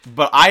 but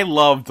But I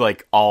loved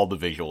like all the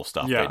visual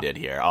stuff Yeah. they did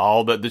here.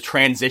 All the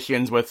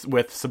transitions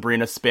with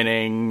Sabrina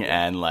spinning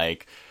and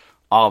like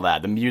all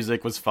that. The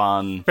music was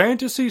fun.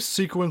 fantasy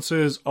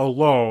sequences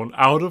alone,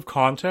 out of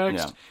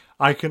context, Yeah.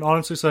 I can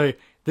honestly say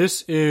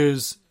this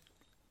is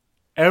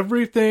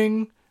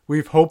everything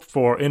we've hoped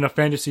for in a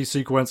fantasy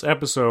sequence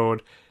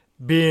episode,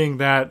 being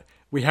that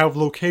we have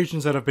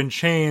locations that have been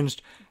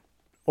changed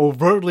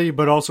overtly,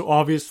 but also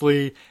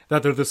obviously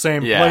that they're the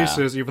same Yeah.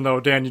 places, even though,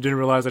 Dan, you didn't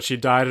realize that she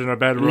died in her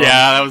bedroom.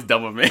 Yeah, that was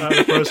dumb of me.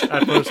 at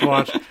first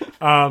watch.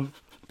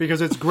 Because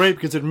it's great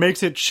because it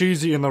makes it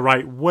cheesy in the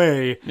right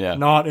way, Yeah.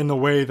 not in the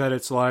way that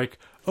it's like,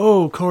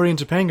 oh, Corey and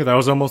Topanga, that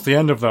was almost the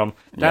end of them.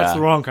 That's Yeah. the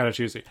wrong kind of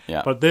cheesy.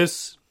 Yeah. But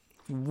this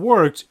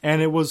worked,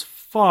 and it was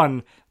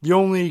fun. The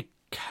only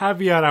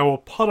caveat I will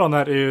put on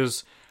that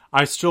is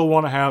I still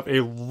want to have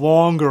a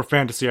longer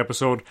fantasy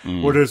episode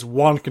where there's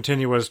one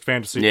continuous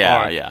fantasy Yeah,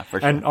 arc. yeah, for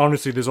sure. And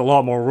honestly, there's a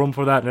lot more room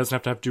for that, and it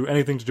doesn't have to do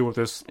anything to do with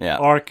this Yeah.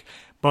 arc.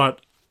 But,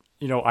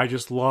 I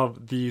just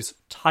love these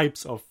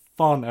types of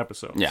fun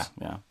episodes.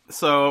 Yeah.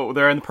 So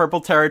they're in the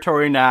purple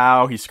territory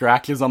now. He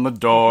scratches on the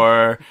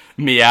door.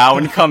 Meow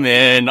and come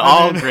in.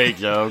 All great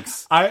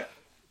jokes.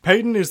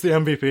 Peyton is the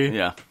MVP.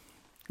 Yeah.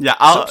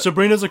 Yeah.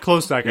 Sabrina's a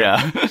close second.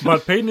 Yeah.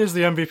 But Peyton is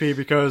the MVP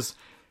because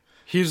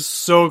he's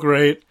so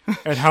great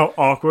and how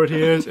awkward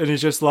he is. And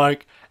he's just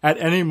like, at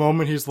any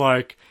moment, he's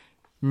like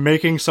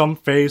making some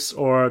face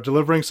or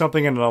delivering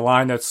something in a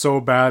line that's so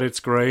bad it's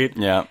great.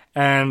 Yeah.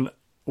 And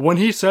when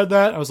he said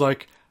that, I was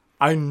like,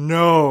 I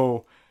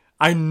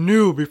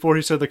knew before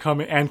he said the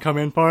come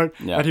in part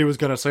that he was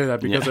going to say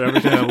that because of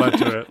everything that led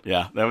to it.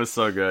 Yeah, that was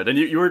so good. And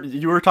you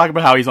were talking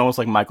about how he's almost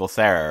like Michael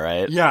Cera,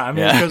 right? Yeah, I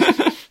mean,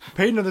 because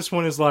Peyton in this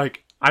one is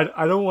like,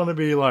 I don't want to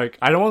be like,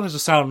 I don't want this to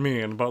sound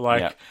mean, but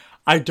like, Yeah.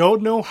 I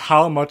don't know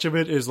how much of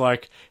it is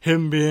like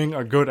him being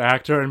a good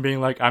actor and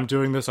being like, I'm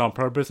doing this on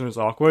purpose and it's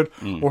awkward,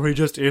 or he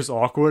just is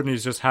awkward and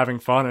he's just having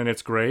fun and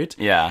it's great.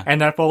 Yeah.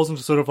 And that falls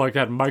into sort of like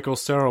that Michael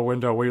Cera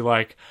window where you're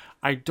like,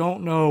 I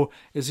don't know,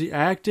 is he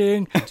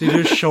acting? Did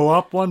he just show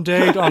up one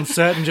day on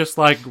set and just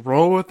like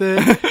roll with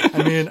it?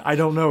 I mean, I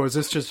don't know. Is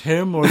this just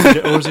him or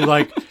is he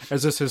like,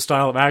 is this his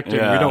style of acting?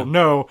 Yeah. We don't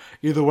know.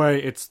 Either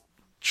way, it's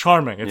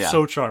charming. It's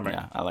so charming.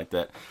 Yeah, I liked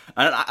it.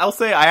 And I'll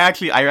say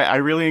I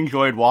really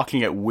enjoyed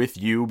watching it with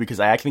you because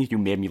I actually think you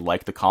made me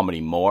like the comedy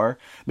more.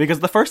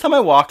 Because the first time I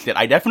watched it,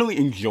 I definitely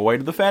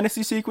enjoyed the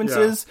fantasy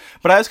sequences,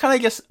 but I was kind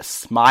of just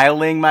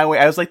smiling my way.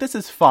 I was like, this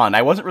is fun.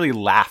 I wasn't really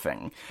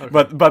laughing.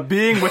 Okay. But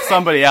being with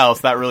somebody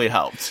else, that really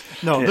helped.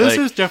 No, this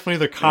is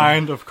definitely the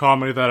kind of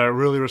comedy that I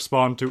really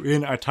respond to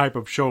in a type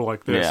of show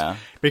like this. Yeah.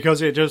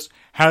 Because it just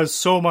has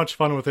so much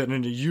fun with it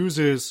and it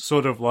uses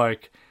sort of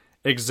like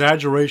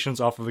exaggerations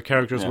off of the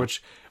characters,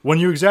 which when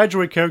you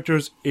exaggerate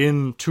characters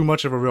in too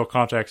much of a real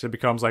context, it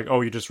becomes like,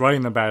 oh, you're just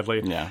writing them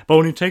badly. Yeah. But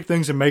when you take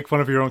things and make fun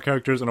of your own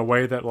characters in a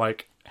way that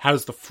like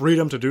has the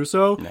freedom to do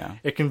so,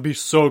 it can be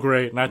so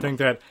great. And I think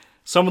that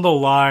some of the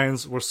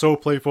lines were so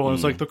playful, and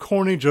it's like the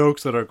corny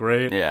jokes that are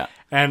great. Yeah.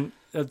 And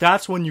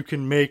that's when you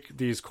can make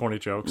these corny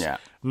jokes. Yeah.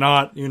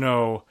 Not,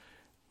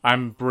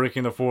 I'm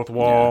breaking the fourth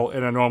wall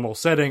in a normal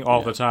setting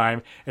all the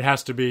time. It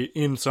has to be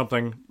in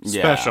something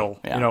special.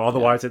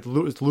 Otherwise it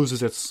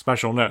loses its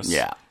specialness.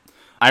 Yeah.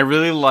 I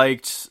really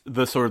liked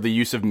the sort of the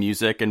use of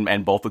music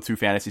and both the two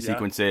fantasy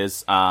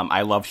sequences.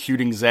 I love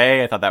Shooting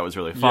Zay. I thought that was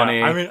really funny.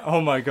 Yeah. I mean, oh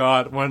my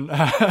god, when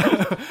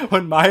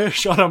when Maya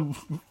shot him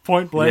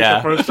point blank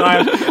the first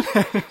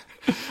time.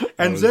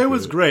 And Zay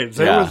was great.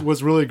 Zay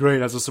was really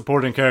great as a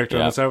supporting character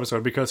in this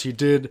episode because he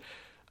did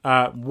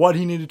what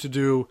he needed to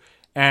do.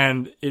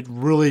 And it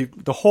really,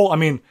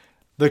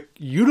 the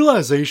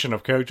utilization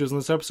of characters in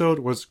this episode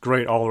was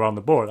great all around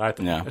the board, I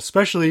think. Yeah.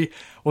 Especially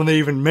when they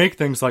even make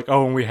things like,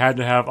 and we had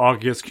to have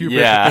Augeas Cupid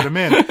to put him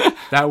in.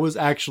 That was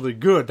actually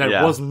good.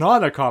 That was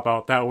not a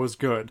cop-out. That was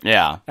good.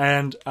 Yeah.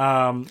 And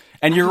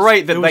you're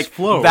right, that like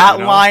flow,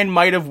 that line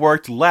might have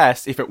worked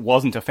less if it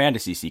wasn't a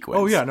fantasy sequence.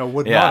 Oh, yeah, no,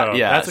 would not have.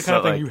 Yeah, That's the kind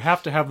of thing you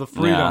have to have the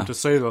freedom to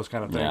say those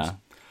kind of things. Yeah.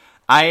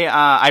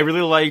 I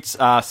really liked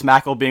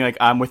Smackle being like,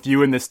 I'm with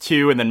you in this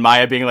too, and then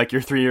Maya being like,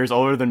 you're 3 years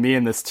older than me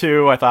in this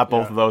too. I thought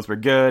both of those were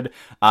good.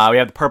 We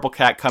had the Purple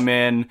Cat come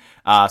in,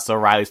 so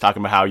Riley's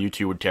talking about how you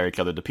two would tear each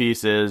other to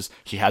pieces.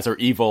 She has her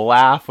evil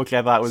laugh, which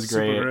I thought was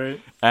Super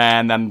great.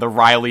 And then the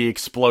Riley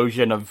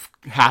explosion of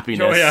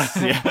happiness.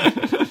 Oh,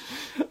 yeah.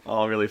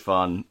 All really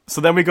fun.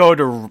 So then we go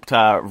to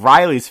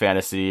Riley's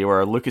fantasy,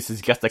 where Lucas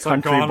is just a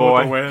country Gone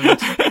boy. with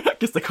the Wind.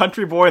 Just a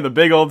country boy in the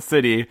big old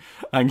city.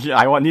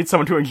 Need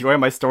someone to enjoy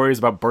my stories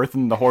about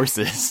birthing the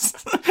horses.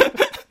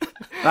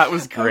 That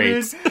was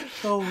great. I mean,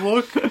 the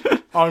look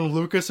on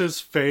Lucas's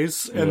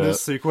face in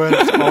this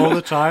sequence all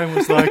the time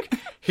was like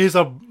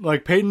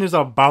Peyton is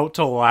about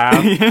to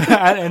laugh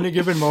at any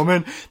given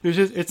moment.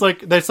 It's like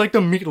the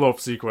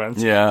Meatloaf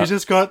sequence. Yeah. He's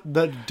just got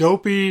that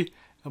dopey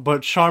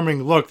but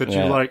charming look that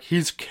you like.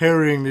 He's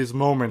carrying these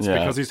moments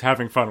because he's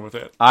having fun with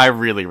it. I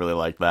really, really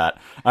like that.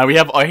 We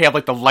have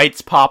like the lights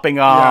popping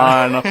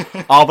on.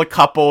 All the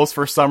couples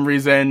for some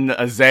reason.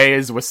 Zay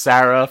is with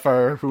Sarah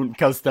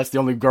because that's the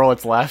only girl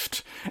that's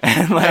left.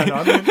 And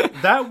I mean,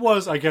 that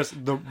was, I guess,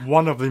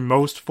 one of the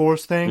most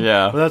forced things.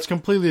 Yeah. But that's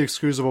completely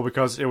excusable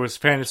because it was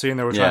fantasy and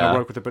they were trying to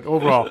work with it. But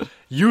overall,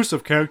 use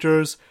of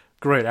characters.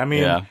 Great. I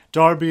mean,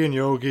 Darby and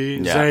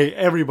Yogi, Zay,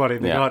 everybody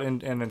they got,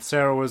 and then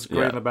Sarah was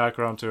great in the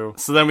background too.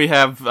 So then we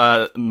have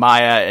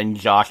Maya and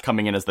Josh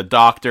coming in as the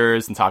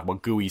doctors and talk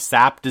about gooey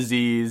sap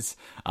disease.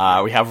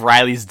 We have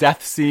Riley's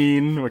death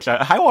scene, which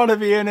I want to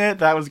be in it.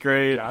 That was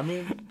great. I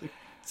mean,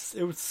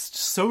 it was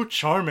so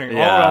charming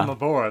all around the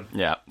board.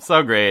 Yeah,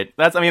 so great.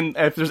 Is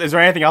there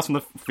anything else from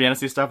the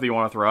fantasy stuff that you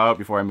want to throw out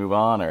before I move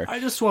on? Or I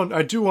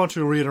do want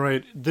to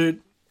reiterate that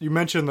you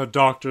mentioned the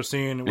doctor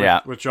scene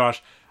with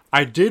Josh.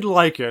 I did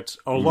like it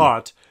a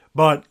lot,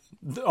 but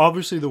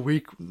obviously the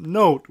weak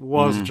note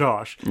was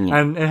Josh.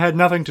 And it had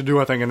nothing to do,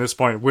 I think, at this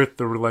point with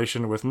the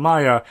relation with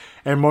Maya,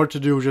 and more to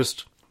do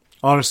just,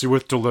 honestly,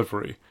 with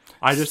delivery.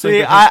 I just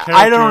think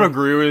I don't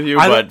agree with you,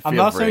 but I'm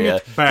not saying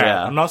it's bad.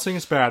 Yeah. I'm not saying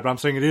it's bad, but I'm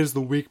saying it is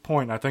the weak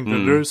point. I think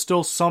that there's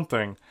still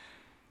something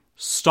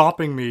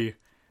stopping me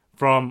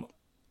from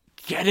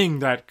getting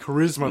that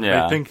charisma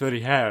that I think that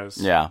he has.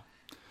 Yeah.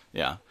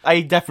 Yeah,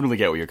 I definitely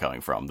get where you're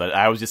coming from. That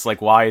I was just like,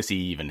 why is he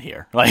even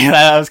here? Like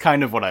that was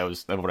kind of what I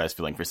was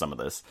feeling for some of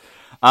this.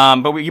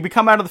 But we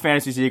come out of the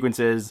fantasy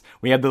sequences.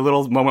 We had the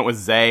little moment with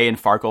Zay and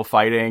Farkle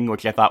fighting,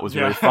 which I thought was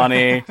really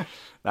funny.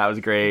 That was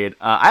great.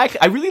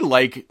 I really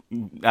like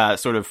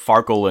sort of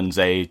Farkle and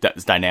Zay's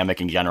dynamic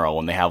in general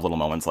when they have little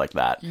moments like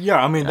that.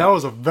 Yeah, I mean, that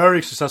was a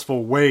very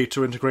successful way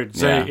to integrate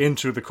Zay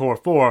into the core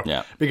four.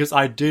 Yeah. Because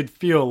I did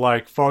feel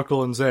like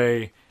Farkle and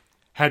Zay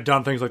had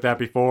done things like that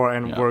before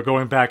and were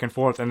going back and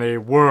forth, and they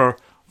were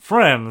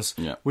friends,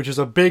 which is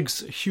a big,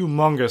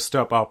 humongous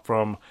step up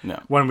from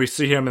when we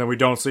see him and then we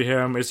don't see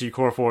him. Is he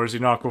core 4? Is he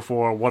not core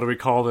 4? What do we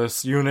call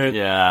this unit?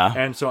 Yeah.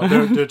 And so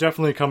they're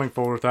definitely coming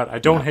forward with that. I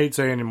don't hate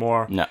Zay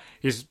anymore. No.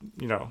 He's,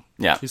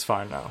 he's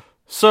fine now.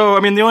 So, I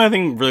mean, the only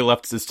thing really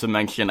left is to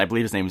mention, I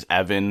believe his name is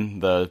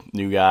Evan, the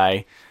new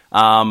guy.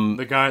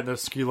 The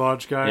ski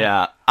lodge guy.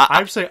 Yeah. I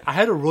have to say, I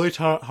had a really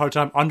hard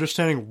time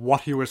understanding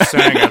what he was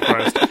saying at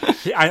first.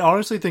 I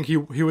honestly think he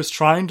was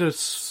trying to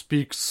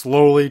speak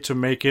slowly to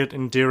make it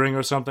endearing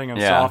or something and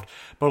soft,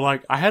 but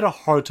like I had a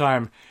hard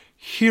time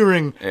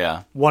hearing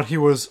what he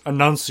was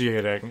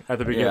enunciating at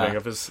the beginning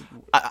of his...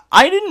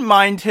 I didn't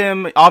mind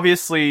him.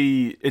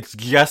 Obviously, it's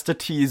just a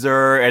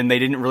teaser, and they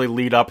didn't really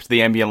lead up to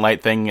the ambient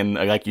light thing, and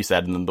like you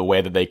said, in the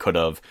way that they could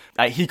have.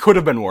 He could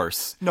have been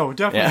worse. No,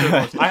 definitely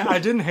worse. I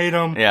didn't hate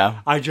him.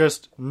 Yeah. I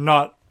just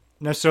not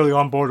necessarily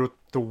on board with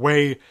the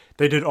way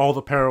they did all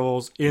the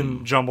parallels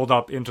jumbled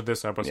up into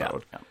this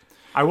episode. Yeah.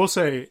 I will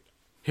say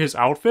his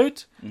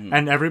outfit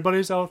and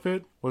everybody's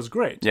outfit was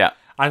great. Yeah.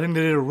 I think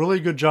they did a really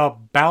good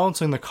job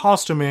balancing the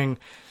costuming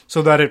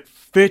so that it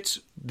fit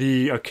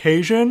the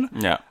occasion,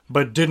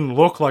 but didn't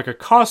look like a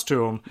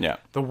costume. Yeah.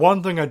 The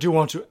one thing I do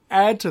want to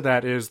add to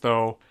that is,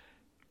 though,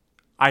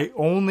 I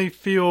only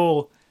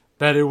feel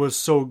that it was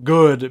so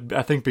good,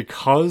 I think,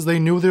 because they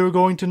knew they were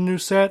going to a new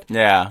set.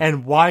 Yeah.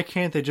 And why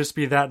can't they just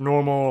be that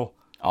normal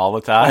all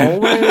the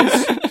time?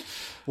 Always?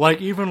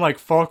 Like, even, like,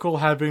 Farkle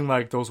having,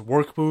 like, those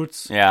work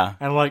boots. Yeah.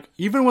 And, like,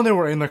 even when they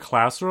were in the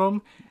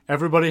classroom,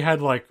 everybody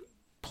had, like,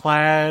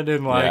 plaid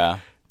and, like,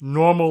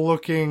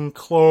 normal-looking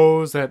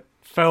clothes that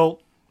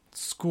felt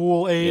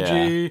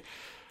school-agey. Yeah.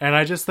 And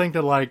I just think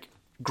that, like,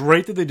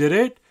 great that they did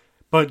it,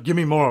 but give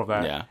me more of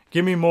that. Yeah.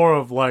 Give me more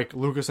of, like,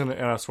 Lucas in a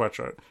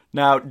sweatshirt.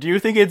 Now, do you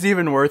think it's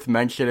even worth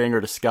mentioning or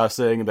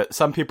discussing that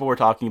some people were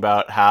talking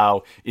about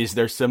how is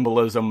there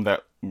symbolism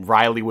that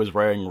Riley was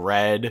wearing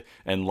red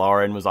and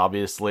Lauren was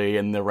obviously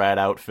in the red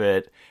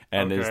outfit,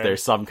 and is there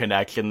some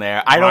connection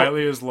there?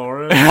 Riley is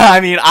Lauren?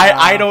 I mean,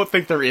 I don't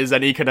think there is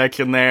any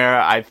connection there.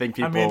 I think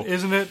people... I mean,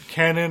 isn't it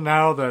canon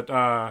now that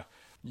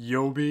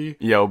Yobi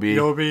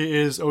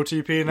is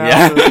OTP now?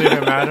 Yeah. So it doesn't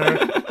even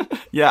matter?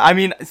 Yeah, I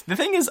mean, the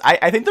thing is,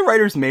 I think the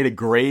writers made a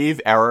grave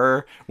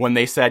error when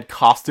they said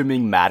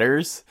costuming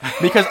matters.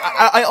 Because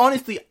I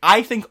honestly,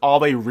 I think all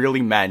they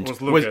really meant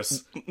Was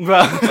Lucas.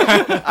 well,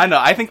 I know,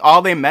 I think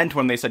all they meant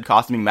when they said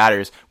costuming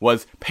matters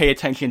was pay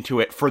attention to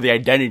it for the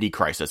Identity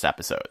Crisis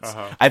episodes.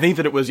 I think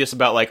that it was just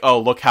about like, oh,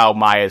 look how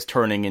Maya's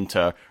turning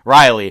into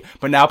Riley.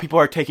 But now people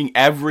are taking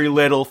every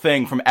little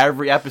thing from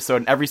every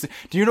episode and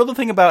do you know the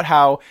thing about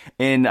how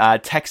in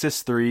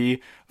Texas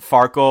 3,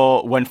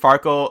 when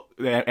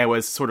Farkle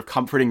was sort of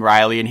comforting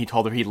Riley and he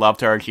told her he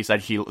loved her and she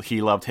said he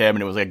loved him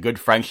and it was like a good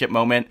friendship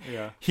moment.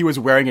 Yeah. He was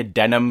wearing a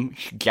denim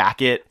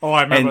jacket. Oh,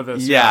 I remember and,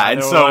 this. Yeah, They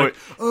and were so like,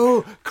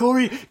 oh,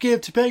 Corey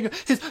gave Topanga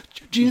his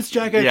jeans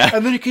jacket, Yeah.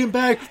 and then he came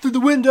back through the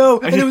window,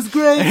 and it was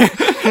great.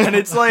 and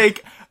it's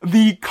like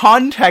the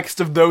context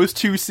of those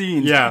two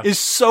scenes Yeah. is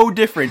so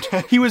different.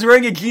 He was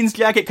wearing a jeans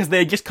jacket because they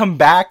had just come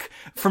back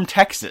from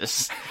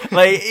Texas.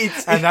 Like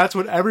it's And that's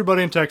what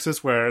everybody in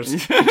Texas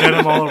wears.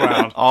 Denim all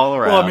around. All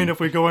around. Well, I mean, if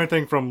we go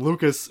anything from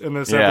Lucas in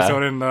this Yeah.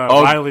 episode in the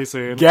Oh, Riley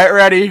scene. get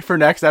ready for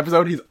next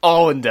episode. He's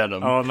all in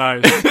denim. Oh,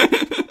 nice.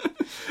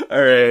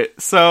 All right,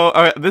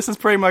 so this is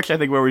pretty much, I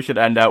think, where we should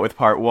end out with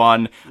part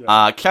 1.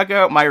 Check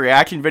out my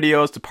reaction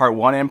videos to part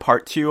 1 and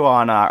part 2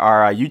 on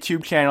our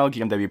YouTube channel,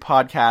 GMW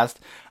Podcast.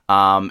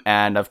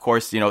 And of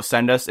course,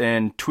 send us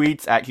in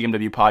tweets at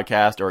GMW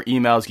Podcast or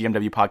emails,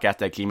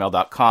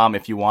 gmwpodcast@gmail.com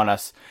if you want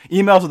us.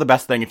 Emails are the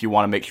best thing if you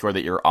want to make sure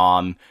that you're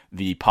on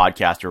the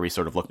podcast where we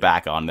sort of look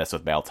back on this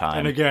with mail time.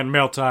 And again,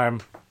 mail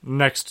time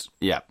next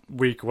Yeah.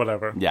 week,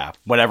 whatever. Yeah,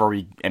 whenever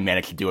we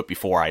manage to do it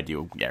before I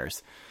do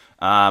airs.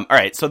 All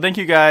right, so thank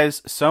you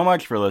guys so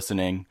much for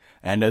listening,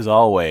 and as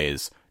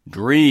always,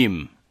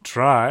 dream,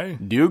 Try.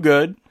 do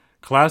good.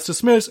 Class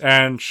dismissed,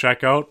 and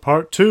check out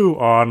part 2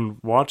 on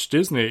Watch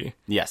Disney.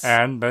 Yes.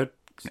 And that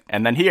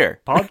And then here.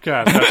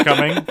 podcast that's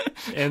coming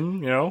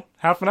in,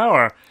 half an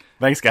hour.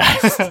 Thanks,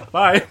 guys.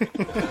 Bye.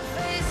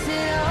 Face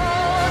it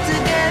all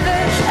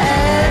together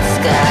as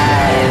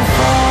sky.